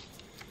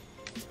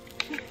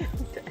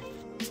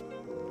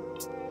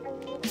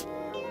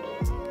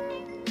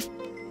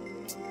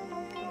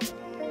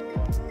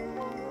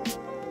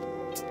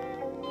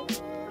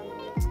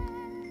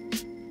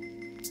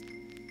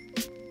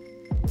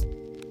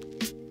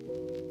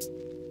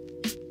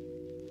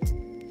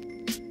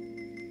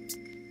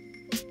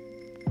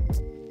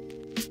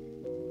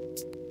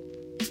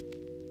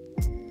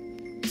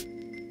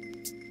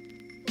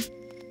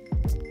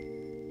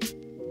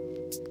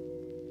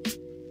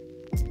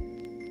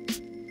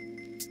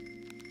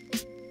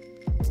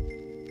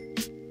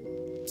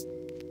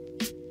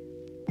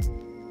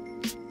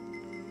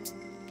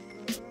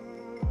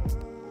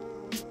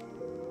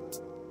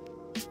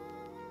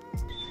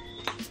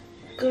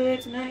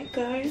 Good night,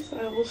 guys.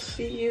 I will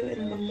see you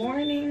in the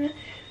morning.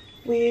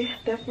 We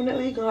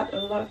definitely got a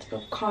lot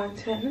of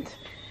content.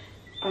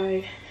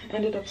 I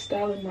ended up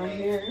styling my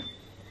hair.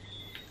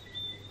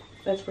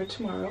 That's for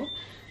tomorrow.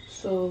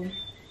 So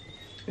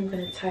I'm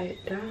gonna tie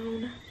it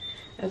down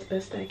as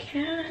best I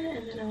can,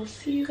 and then I will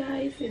see you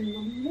guys in the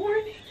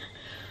morning.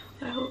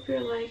 I hope you're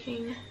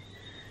liking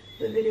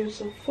the video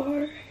so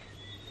far.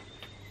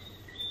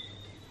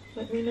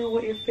 Let me know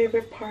what your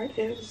favorite part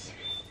is.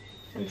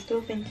 I'm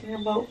still thinking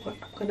about what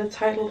I'm gonna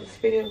title this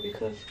video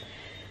because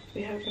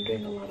we have been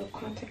doing a lot of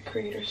content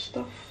creator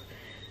stuff,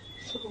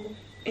 so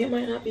it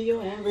might not be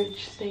your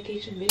average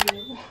staycation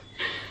video.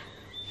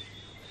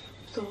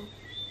 So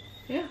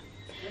yeah,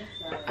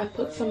 I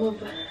put some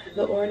of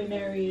the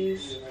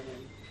Ordinary's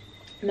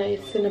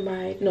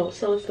niacinamide,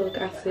 salicylic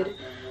acid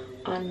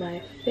on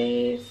my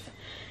face,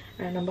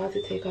 and I'm about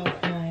to take off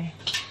my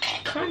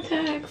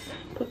contacts,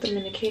 put them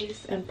in a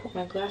case, and put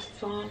my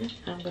glasses on, and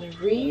I'm gonna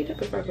read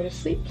before I go to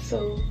sleep.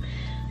 So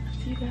I'll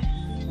see you guys.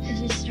 As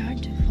you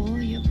start to follow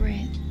your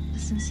breath, the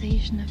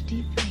sensation of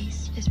deep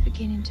peace is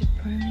beginning to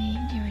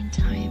permeate your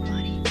entire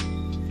body.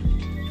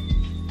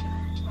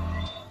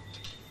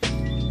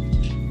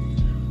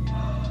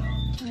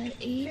 With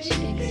each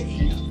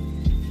exhale,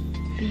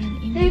 be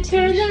an invitation.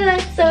 Turn the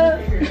lights up.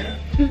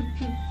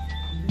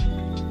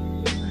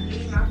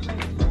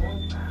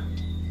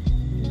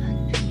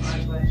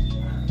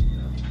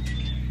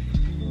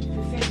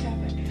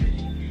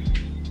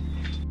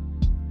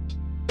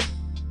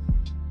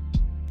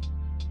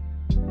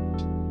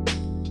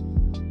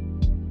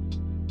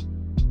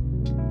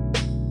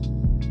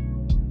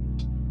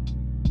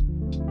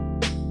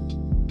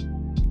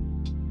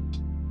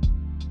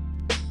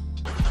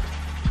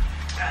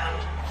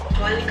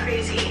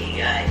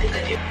 Crazy, I think I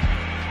do.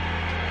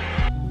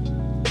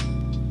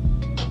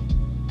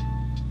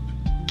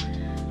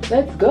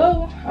 Let's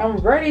go. I'm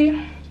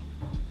ready.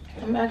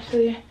 I'm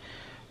actually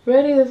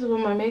ready. This is what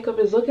my makeup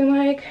is looking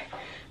like.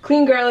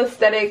 Clean girl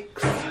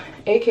aesthetics,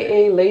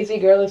 aka lazy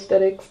girl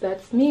aesthetics.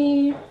 That's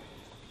me.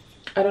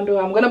 I'm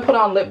gonna put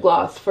on lip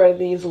gloss for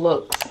these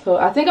looks. So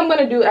I think I'm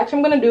gonna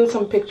do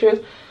some pictures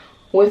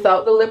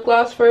without the lip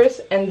gloss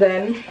first and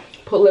then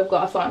put lip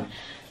gloss on.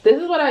 This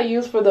is what I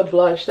use for the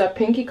blush, that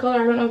pinky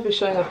color. I don't know if it's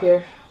showing up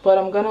here, but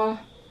I'm gonna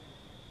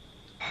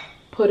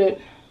put it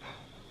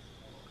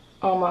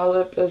on my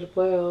lip as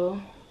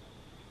well.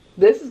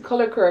 This is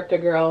color corrector,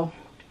 girl.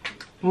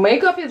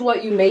 Makeup is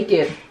what you make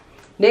it.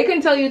 They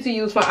can tell you to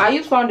use, I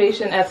use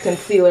foundation as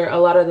concealer a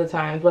lot of the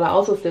times, but I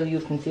also still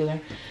use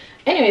concealer.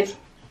 Anyways,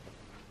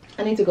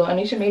 I need to go.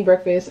 Anisha made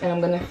breakfast, and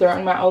I'm gonna throw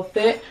on my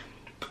outfit,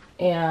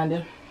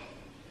 and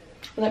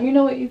let me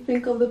know what you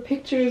think of the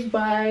pictures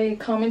by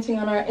commenting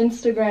on our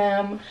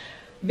Instagram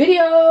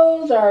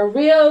videos, our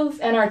reels,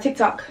 and our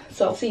TikTok.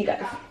 So I'll see you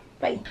guys.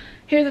 Bye.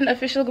 Here's an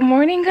official good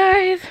morning,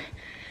 guys.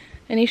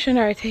 Anisha and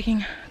I are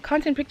taking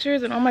content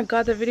pictures, and oh my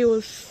god, the video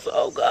was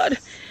so good.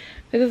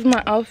 This is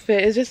my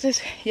outfit. It's just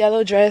this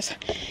yellow dress.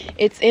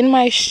 It's in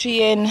my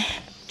Shein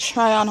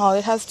try-on haul.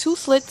 It has 2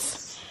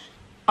 slits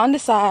on the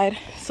side,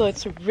 so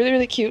it's really,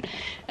 really cute,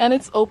 and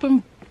it's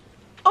open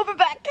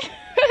back.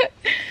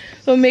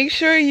 So make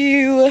sure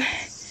you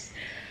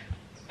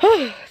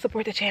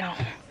support the channel,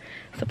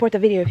 support the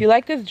video. If you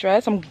like this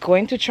dress, I'm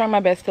going to try my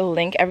best to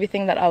link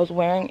everything that I was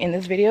wearing in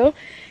this video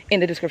in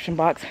the description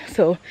box.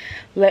 So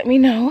let me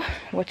know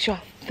what y'all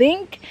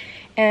think,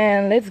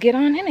 and let's get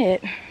on in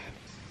it.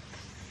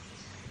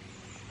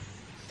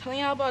 Telling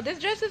y'all about this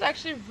dress is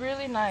actually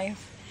really nice.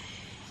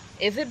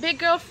 Is it big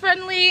girl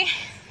friendly?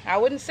 I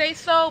wouldn't say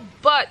so,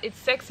 but it's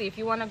sexy. If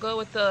you want to go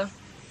with the,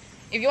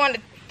 if you want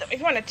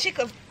to chick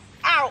us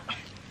out,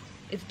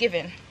 it's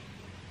given.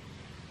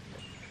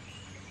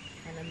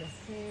 And then the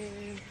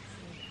hair.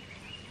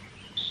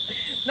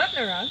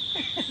 Nothing wrong.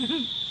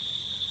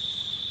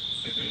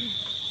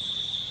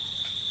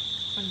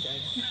 I'm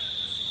dead.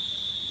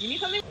 You need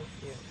something?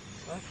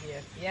 Oh,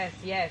 yes,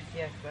 that's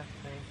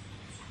nice.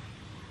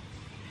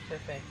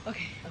 Perfect.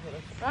 Okay. Okay,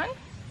 let's Run?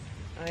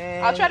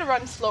 and I'll try to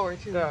run slower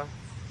too. go.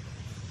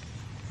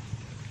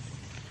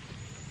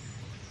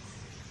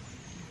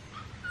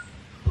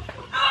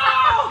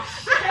 Oh,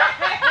 shit!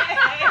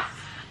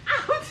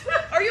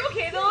 Are you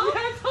okay though?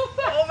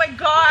 Oh my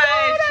god,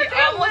 she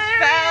almost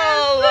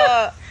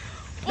fell.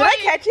 Did I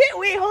catch it?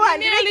 Wait, hold on.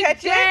 Did I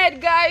catch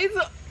dead, guys.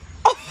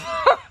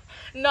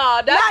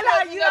 No,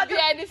 that's not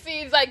behind the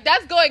scenes. Like,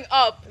 that's going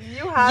up.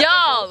 You have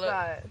y'all to post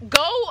that.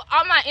 go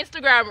on my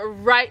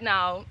Instagram right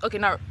now. Okay,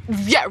 now,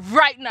 yeah,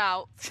 right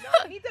now.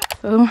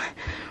 So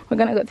we're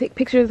gonna go take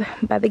pictures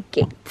by the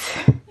gate.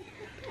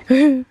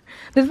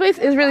 This place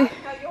is really.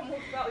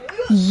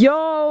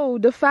 Yo,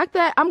 the fact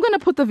that I'm gonna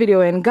put the video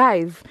in,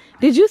 guys.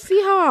 Did you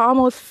see how I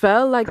almost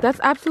fell? Like,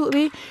 that's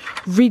absolutely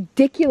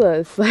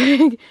ridiculous.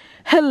 Like,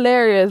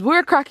 hilarious. We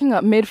were cracking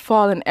up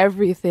mid-fall and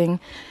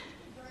everything.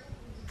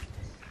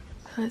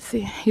 Let's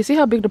see. You see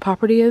how big the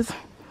property is?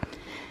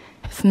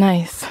 It's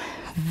nice.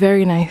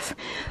 Very nice.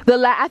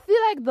 I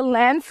feel like the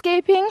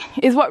landscaping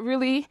is what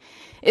really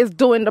is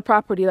doing the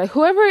property. Like,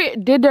 whoever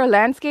did their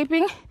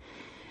landscaping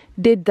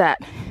did that.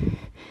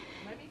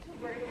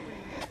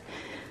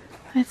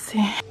 Let's see.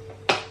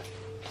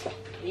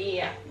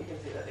 Yeah, you can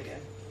see that again.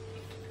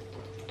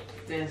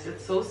 This,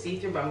 it's so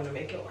see-through, but I'm gonna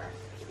make it work.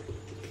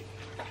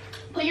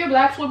 Put your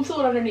black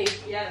swimsuit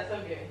underneath. Yeah, that's what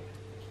I'm doing.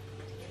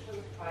 I'm trying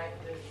to find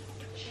this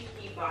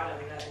cheeky bottom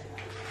that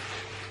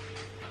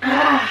I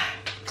have. Ah,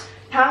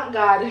 thank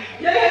God.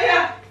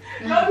 Yeah.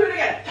 No, do it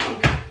again.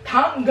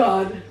 Thank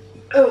God.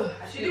 Ugh.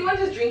 I should do one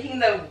just drinking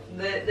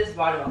this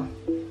bottle.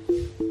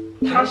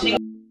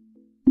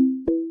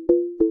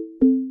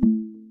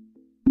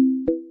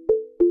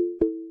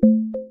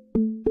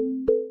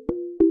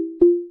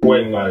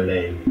 When my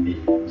name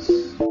beats.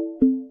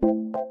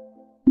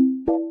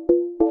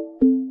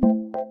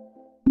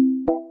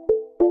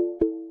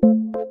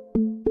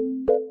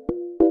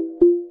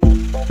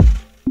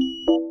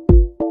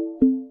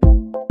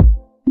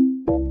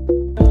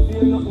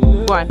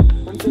 One.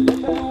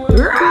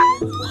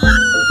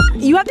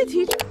 You have to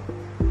teach. Not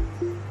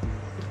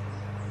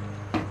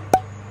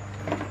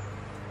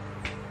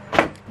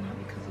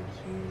because of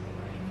you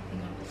or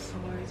anything of the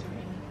swords or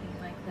anything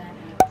like that.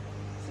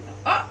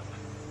 Oh!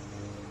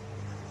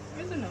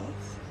 Where's the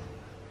notes?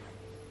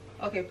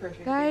 Okay,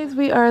 perfect. Guys,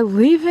 we are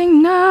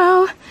leaving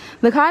now.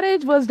 The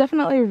cottage was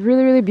definitely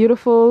really, really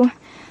beautiful.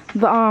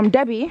 The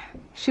Debbie,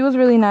 she was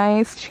really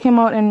nice. She came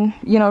out and,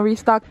 you know,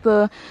 restocked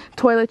the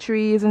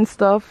toiletries and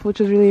stuff, which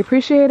was really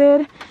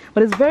appreciated.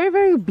 But it's very,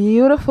 very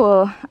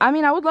beautiful. I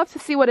mean, I would love to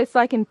see what it's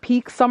like in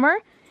peak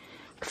summer.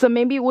 So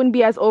maybe it wouldn't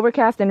be as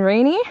overcast and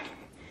rainy.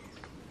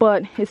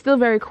 But it's still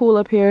very cool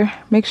up here.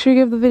 Make sure you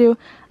give the video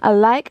a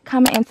like,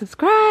 comment, and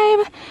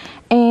subscribe.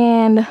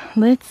 And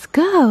let's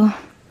go.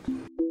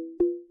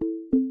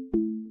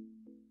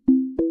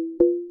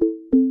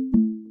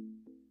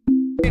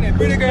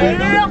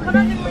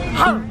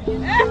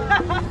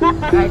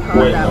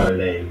 When my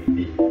name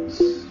beats.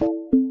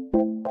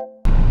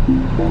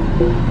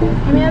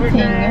 Give me a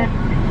thing.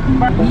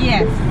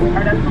 Yes.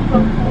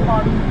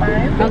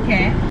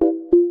 Okay.